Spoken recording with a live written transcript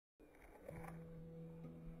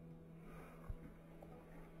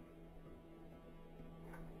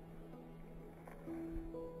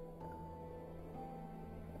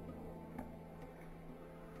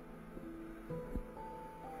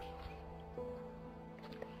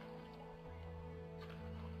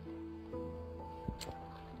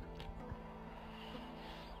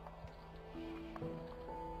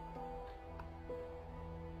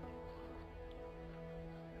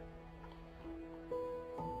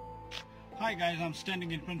Hi guys, I'm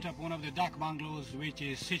standing in front of one of the Daak Bungalows which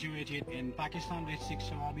is situated in Pakistan district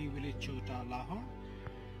Swabi village, Chota, Lahore.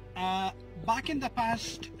 Back in the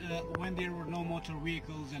past, when there were no motor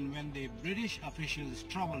vehicles and when the British officials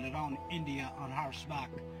traveled around India on horseback,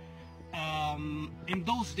 in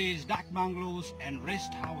those days Daak Bungalows and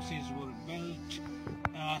rest houses were built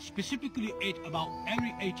specifically at about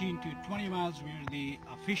every 18 to 20 miles, where the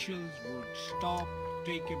officials would stop,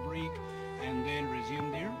 take a break and then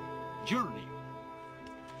resume their journey.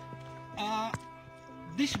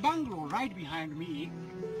 This bungalow right behind me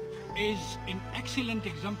is an excellent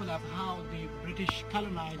example of how the British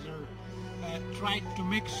colonizer tried to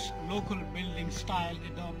mix local building style,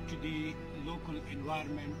 adapt to the local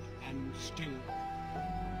environment, and still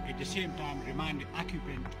at the same time remind the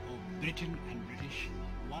occupant of Britain and British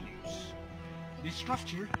values. This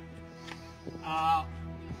structure, to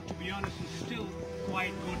be honest, is still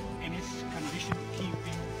quite good in its condition,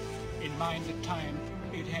 keeping in mind the time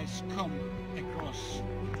it has come across.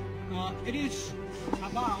 It is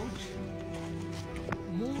about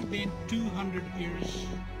more than 200 years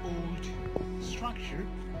old structure.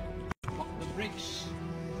 The bricks,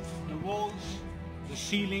 the walls, the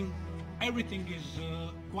ceiling, everything is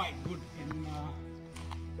quite good in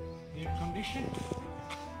their condition.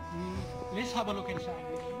 Let's have a look inside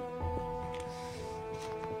with you.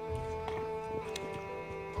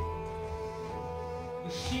 The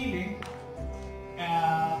ceiling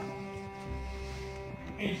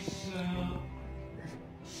is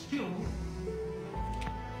still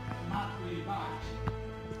not really bad.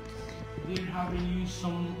 They have used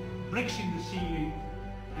some bricks in the ceiling,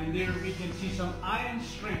 and there we can see some iron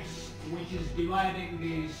strips which is dividing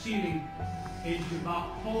the ceiling into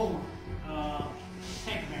about four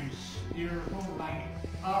segments. There are four like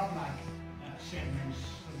arc-like segments.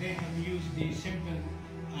 They have used the simple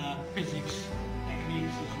physics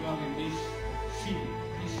techniques as well in this ceiling.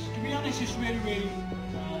 To be honest, it's very, very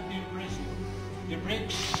impressive. The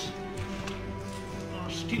bricks are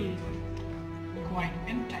still quite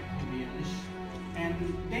intact, to be honest, and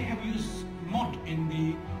they have used mud in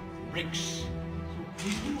the bricks. So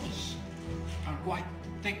these walls are quite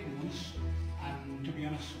thick ones, and to be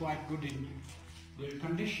honest, quite good in their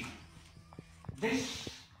condition. This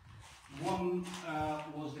one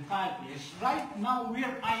was the fireplace. Right now,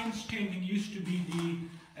 where I am standing used to be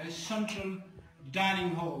the central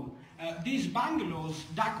dining hall. These bungalows,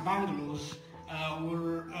 Daak Bungalows,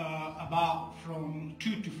 were about from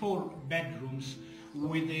 2 to 4 bedrooms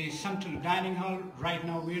with a central dining hall. Right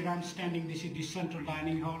now where I'm standing, this is the central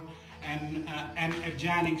dining hall, and an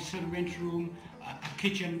adjoining servant room, a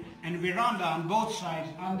kitchen and veranda on both sides,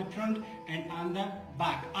 on the front and on the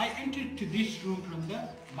back. I entered to this room from the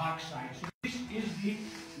back side. So this is the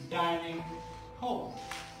dining hall,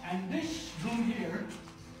 and this room here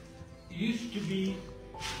used to be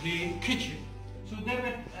the kitchen. So they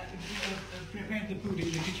would prepare the food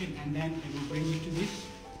in the kitchen and then they will bring it to this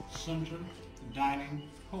central dining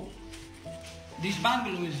hall. This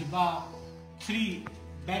bungalow is about 3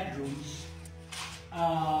 bedrooms,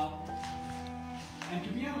 and to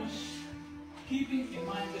be honest, keeping in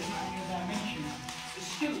mind the time, as I mentioned, is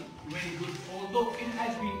still very good, although it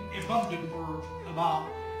has been abandoned for about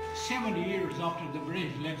 70 years after the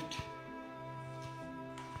British left.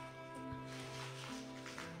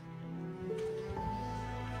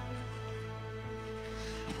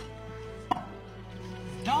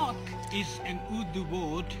 Daak is an Urdu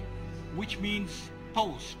word which means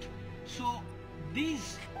post. So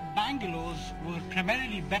these bungalows were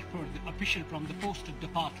primarily built for the official from the postal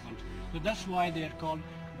department. So that's why they are called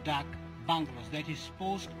Daak Bungalows, that is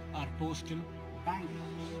post or postal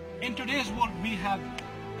bungalows. In today's world we have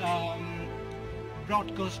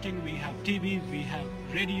broadcasting, we have TV, we have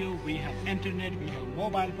radio, we have internet, we have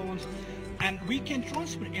mobile phones, and we can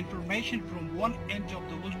transfer information from one end of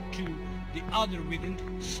the world to the other within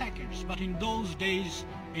seconds. But in those days,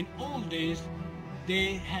 in old days,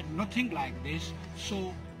 they had nothing like this.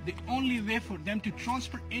 So the only way for them to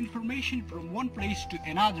transfer information from one place to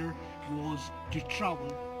another was to travel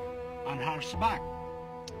on horseback.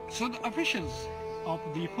 So the officials of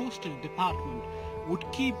the postal department would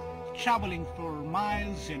keep traveling for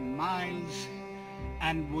miles and miles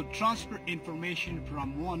and would transfer information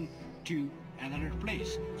from one to another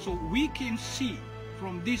place. So we can see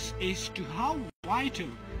from this as to how vital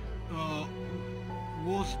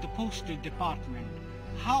was the postal department,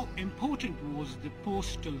 how important was the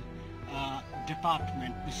postal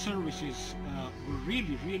department. The services were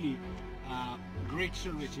really, really great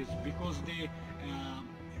services, because they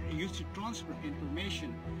used to transfer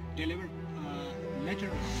information, deliver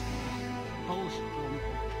letters, post from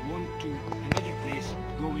one to another place,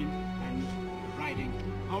 going and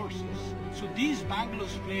So these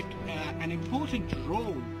bungalows played an important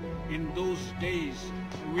role in those days,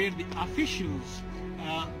 where the officials,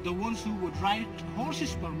 the ones who would ride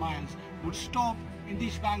horses per miles, would stop in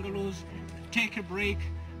these bungalows, take a break,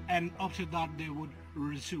 and after that they would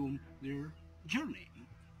resume their journey.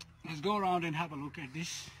 Let's go around and have a look at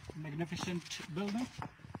this magnificent building.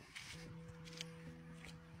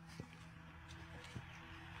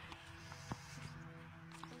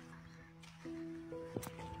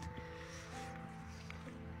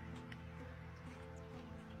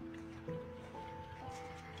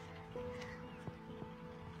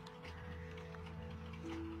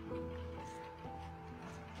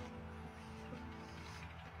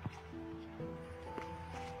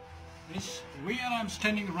 This, where I'm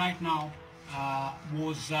standing right now,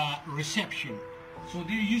 was a reception. So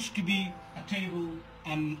there used to be a table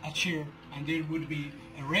and a chair, and there would be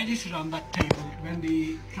a register on that table. When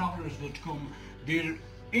the travelers would come, their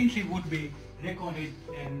entry would be recorded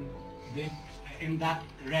in that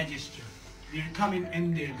register. They're coming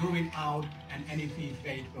in, they're going out, and any fee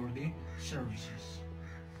paid for the services.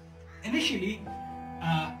 Initially,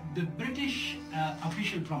 the British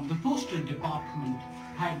official from the postal department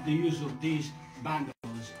had the use of these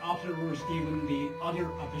bungalows. Afterwards, even the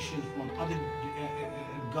other officials from other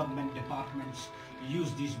government departments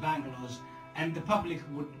used these bungalows, and the public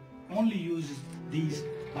would only use these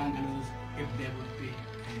bungalows if they would pay a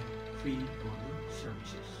fee for the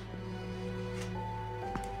services.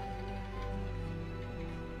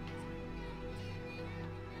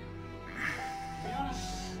 To be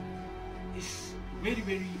honest, it's very,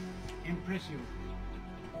 very impressive.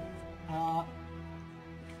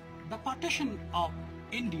 The partition of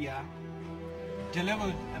India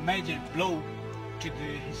delivered a major blow to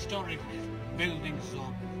the historic buildings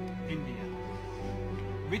of India.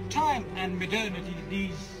 With time and modernity,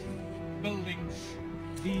 these buildings,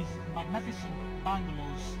 these magnificent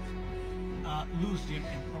bungalows, lose their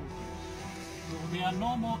importance. So they are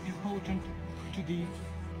no more important to the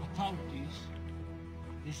authorities.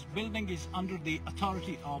 This building is under the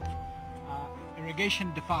authority of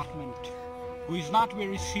irrigation department, who is not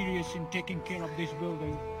very serious in taking care of this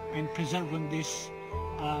building and preserving this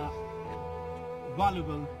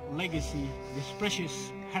valuable legacy, this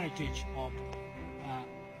precious heritage of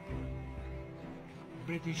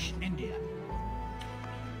British India.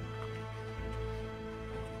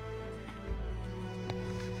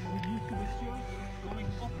 We need to the stairs going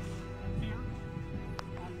up here.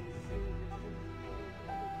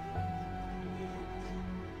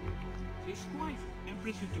 It's quite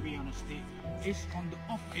impressive, to be honest. It's on the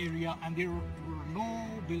off area, and there were no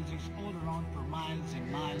buildings all around for miles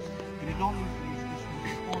and miles. And it only place, this was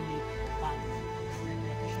the only bungalow.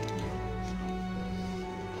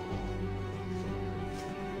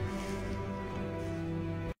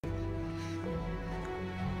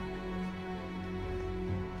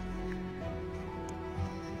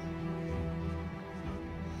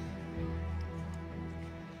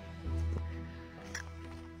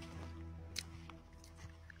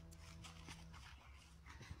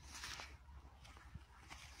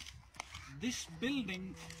 This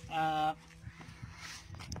building has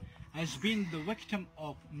been the victim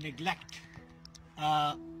of neglect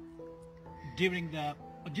during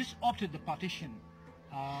just after the partition.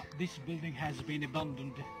 This building has been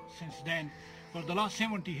abandoned since then. For the last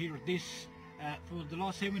 70 years, this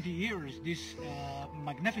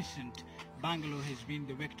magnificent bungalow has been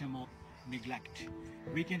the victim of neglect.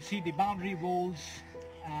 We can see the boundary walls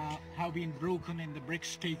have been broken and the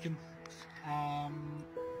bricks taken.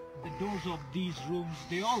 The doors of these rooms,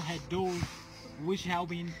 they all had doors which have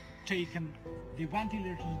been taken. The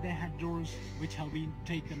ventilators, they had doors which have been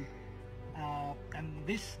taken. And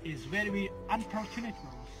this is very, very unfortunate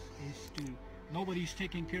for us. Nobody is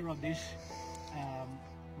taking care of this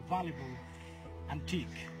valuable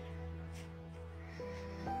antique.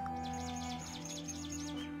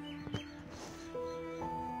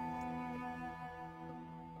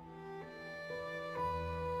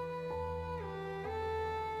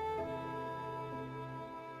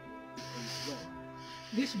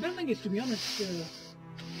 This building is, to be honest,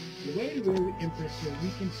 very, very impressive. We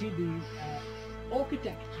can see the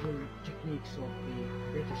architectural techniques of the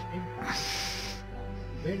British Empire.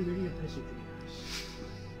 Very, very impressive to be honest.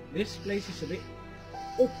 This place is a bit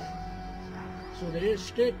open, so the air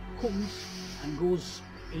straight comes and goes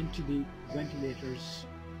into the ventilators.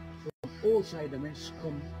 From all sides, the vents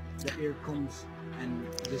come, the air comes, and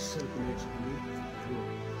this circulates on the floor.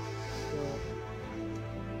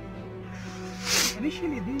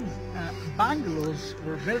 Initially, these bungalows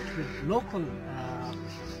were built with local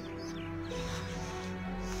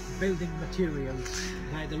building materials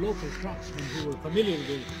by the local craftsmen who were familiar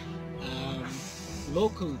with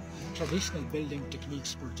local traditional building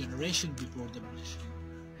techniques for generations before the British.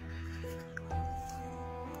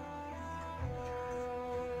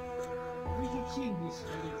 We have seen this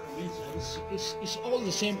it's all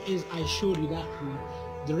the same as I showed you that room.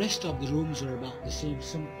 The rest of the rooms are about the same.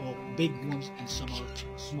 Some are big ones and some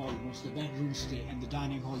are small ones. The bedrooms and the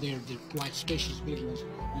dining hall they're quite spacious big ones,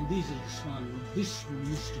 and these are the small ones. This room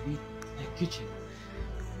used to be a kitchen.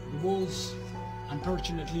 The walls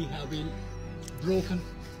unfortunately have been broken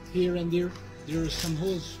here and there. There are some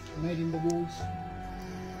holes made in the walls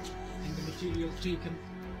and the material taken.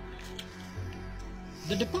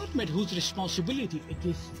 The department whose responsibility it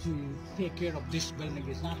is to take care of this building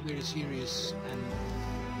is not very serious, and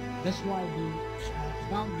that's why the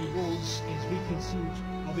boundary walls, as we can see,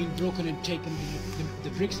 have been broken and taken. The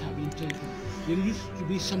bricks have been taken. There used to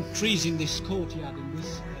be some trees in this courtyard, in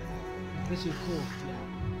this impressive courtyard,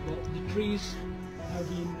 but the trees have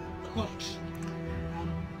been cut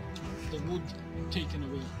and the wood taken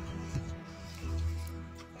away.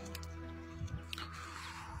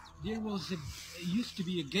 There was used to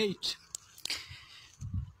be a gate,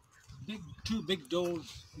 two big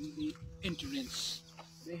doors in the entrance.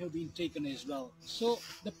 They have been taken as well. So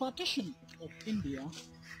the partition of India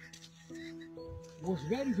was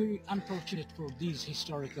very, very unfortunate for these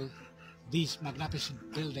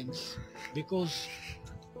magnificent buildings, because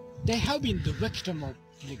they have been the victim of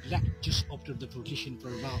neglect just after the partition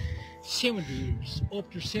for about 70 years.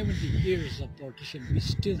 After 70 years of partition, we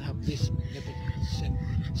still have this magnificent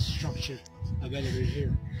structure available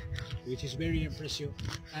here, which is very impressive.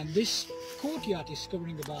 And this courtyard is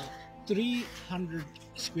covering about 300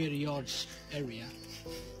 square yards area.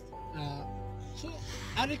 So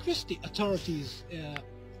I request the authorities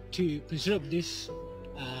to preserve this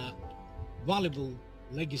valuable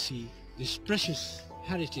legacy, this precious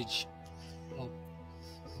heritage of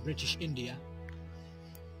British India.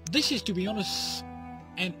 This is, to be honest,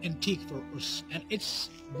 an antique for us, and its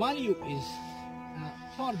value is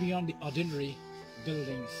far beyond the ordinary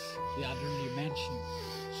buildings, the ordinary mansions.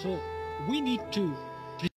 So we need to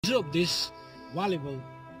preserve this valuable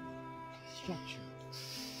structure.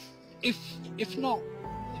 If not,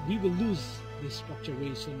 we will lose this structure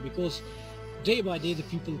very soon, because day by day the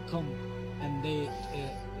people come and they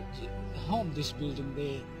harm this building.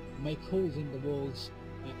 They make holes in the walls,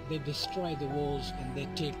 they destroy the walls, and they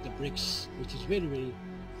take the bricks, which is very, very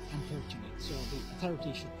unfortunate. So the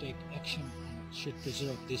authorities should take action and should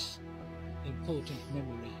preserve this important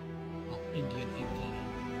memory of Indian Empire.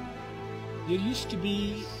 There used to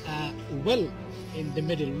be a well in the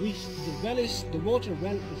middle. The water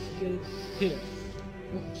well is still here.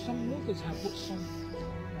 But some locals have put some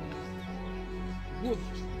wood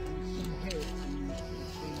and some hay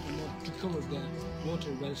to cover the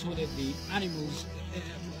water well, so that the animals,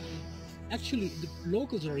 actually the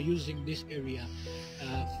locals are using this area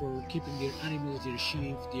for keeping their animals, their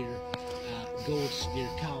sheep, their goats, their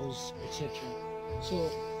cows, etc. So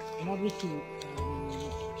in order to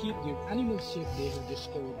keep their animals safe, they have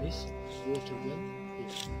discovered this water well.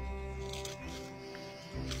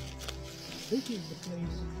 This is the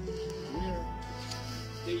place where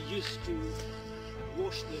they used to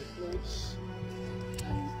wash their clothes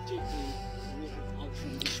and take the water out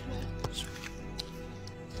from this well.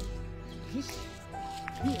 This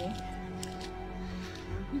here,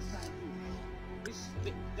 this side here, this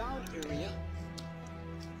down area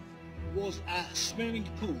was a swimming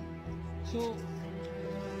pool. So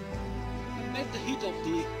at the heat of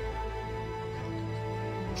the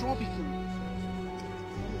tropical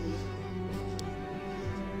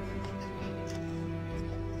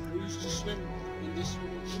we used to swim in this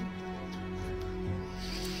swimming pool.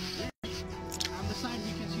 On the side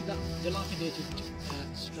we can see the dilapidated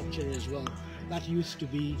structure as well. That used to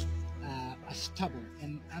be a stubble,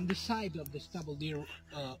 and on the side of the stubble there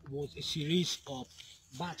was a series of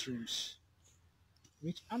bathrooms,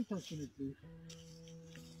 which unfortunately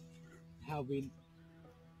have been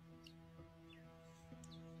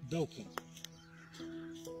broken.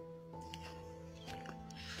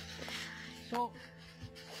 So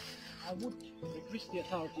I would request the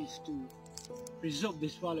authorities to preserve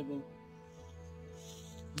this valuable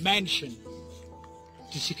mansion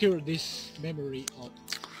to secure this memory of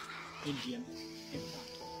Indian Empire.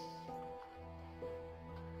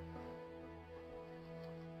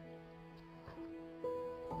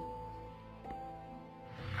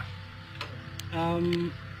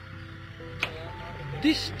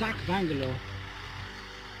 This Daak Bungalow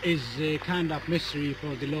is a kind of mystery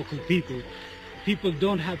for the local people. People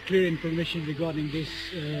don't have clear information regarding this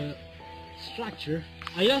structure.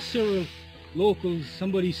 I asked several locals.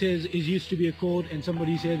 Somebody says it used to be a court, and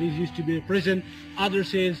somebody says it used to be a prison.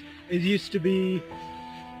 Others says it used to be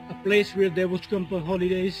a place where they would come for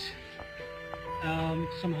holidays.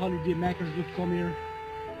 Some holiday makers would come here,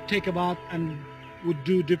 take a bath, and would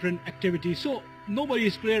do different activities. So nobody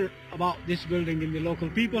is clear about this building in the local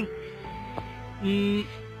people.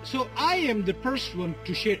 So I am the first one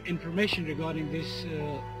to share information regarding this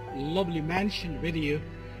lovely mansion with you.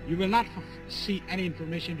 You will not see any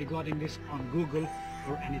information regarding this on Google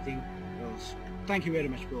or anything else. Thank you very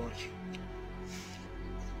much for watching.